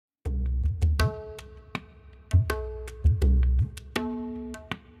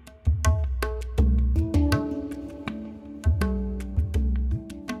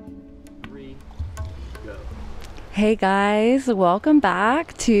Hey guys, welcome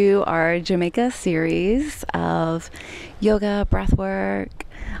back to our Jamaica series of yoga, breathwork,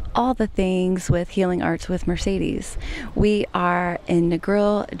 all the things with Healing Arts with Mercedes. We are in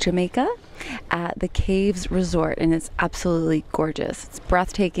Negril, Jamaica at the Caves Resort, and it's absolutely gorgeous. It's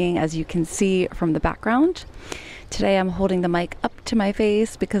breathtaking, as you can see from the background. Today I'm holding the mic up to my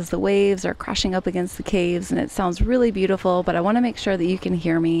face because the waves are crashing up against the caves and it sounds really beautiful, but I want to make sure that you can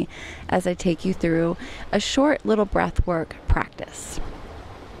hear me as I take you through a short little breath work practice.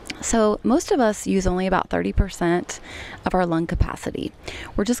 So most of us use only about 30% of our lung capacity.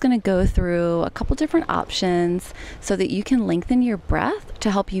 We're just going to go through a couple different options so that you can lengthen your breath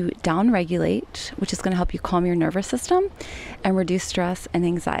to help you down-regulate, which is going to help you calm your nervous system and reduce stress and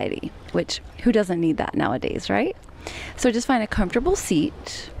anxiety, which who doesn't need that nowadays, right? So just find a comfortable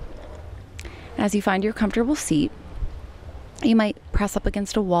seat. As you find your comfortable seat, you might press up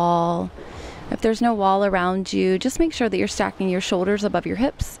against a wall. If there's no wall around you, just make sure that you're stacking your shoulders above your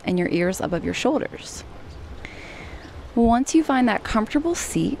hips and your ears above your shoulders. Once you find that comfortable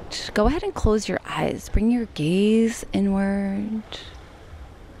seat, go ahead and close your eyes. Bring your gaze inward.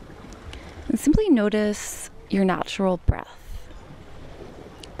 And simply notice your natural breath.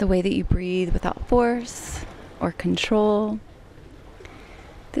 The way that you breathe without force or control.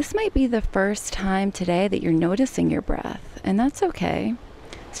 This might be the first time today that you're noticing your breath, and that's okay.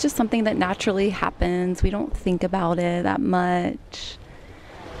 It's just something that naturally happens. We don't think about it that much.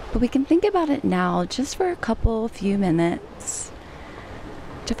 But we can think about it now just for a few minutes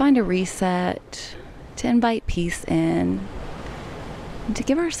to find a reset, to invite peace in, and to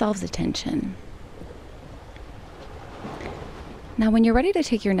give ourselves attention. Now, when you're ready to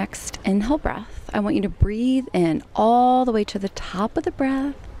take your next inhale breath, I want you to breathe in all the way to the top of the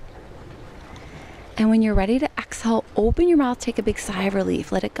breath. And when you're ready to exhale, open your mouth, take a big sigh of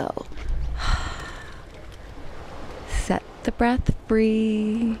relief, let it go. Set the breath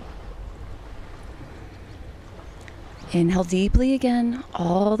free. Inhale deeply again,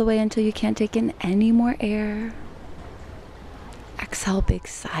 all the way until you can't take in any more air. Exhale, big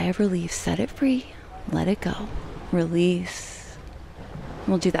sigh of relief, set it free, let it go, release.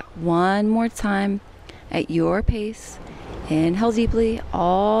 We'll do that one more time at your pace. Inhale deeply,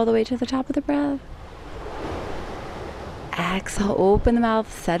 all the way to the top of the breath. Exhale, open the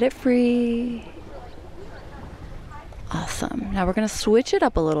mouth, set it free. Awesome. Now we're going to switch it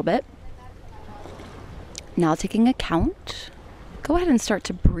up a little bit. Now taking a count, go ahead and start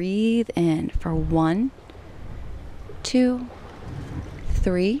to breathe in for 1, 2,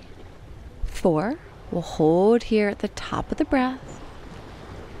 3, 4. We'll hold here at the top of the breath.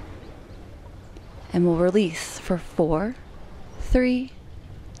 And we'll release for 4, 3,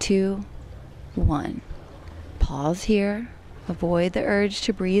 2, 1. Pause here. Avoid the urge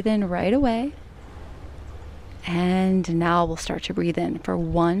to breathe in right away. And now we'll start to breathe in for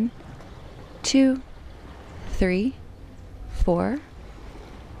 1, 2, 3, 4.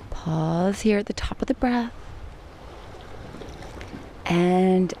 Pause here at the top of the breath.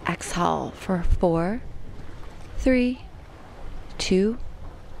 And exhale for 4, 3, 2,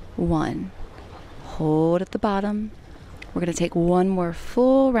 1. Hold at the bottom. We're going to take one more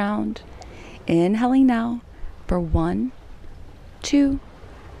full round. Inhaling now for 1, 2,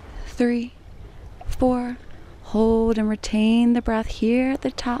 3, 4. Hold and retain the breath here at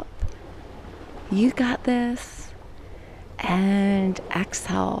the top. You got this. And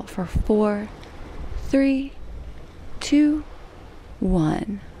exhale for 4, 3, 2,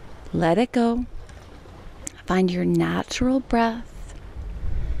 1. Let it go. Find your natural breath.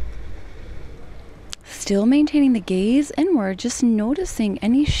 Still maintaining the gaze inward, just noticing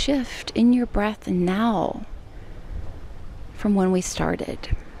any shift in your breath now from when we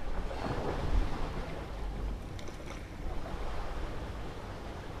started.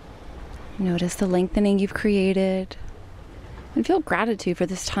 Notice the lengthening you've created and feel gratitude for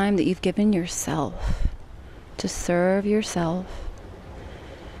this time that you've given yourself to serve yourself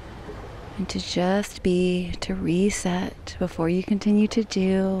and to just be, to reset before you continue to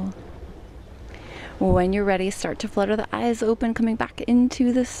do. When you're ready, start to flutter the eyes open, coming back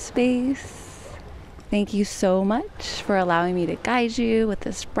into the space. Thank you so much for allowing me to guide you with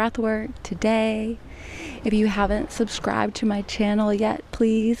this breath work today. If you haven't subscribed to my channel yet,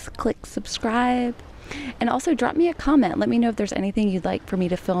 please click subscribe. And also drop me a comment. Let me know if there's anything you'd like for me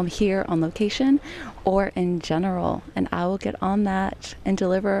to film here on location or in general. And I will get on that and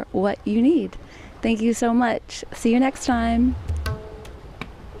deliver what you need. Thank you so much. See you next time.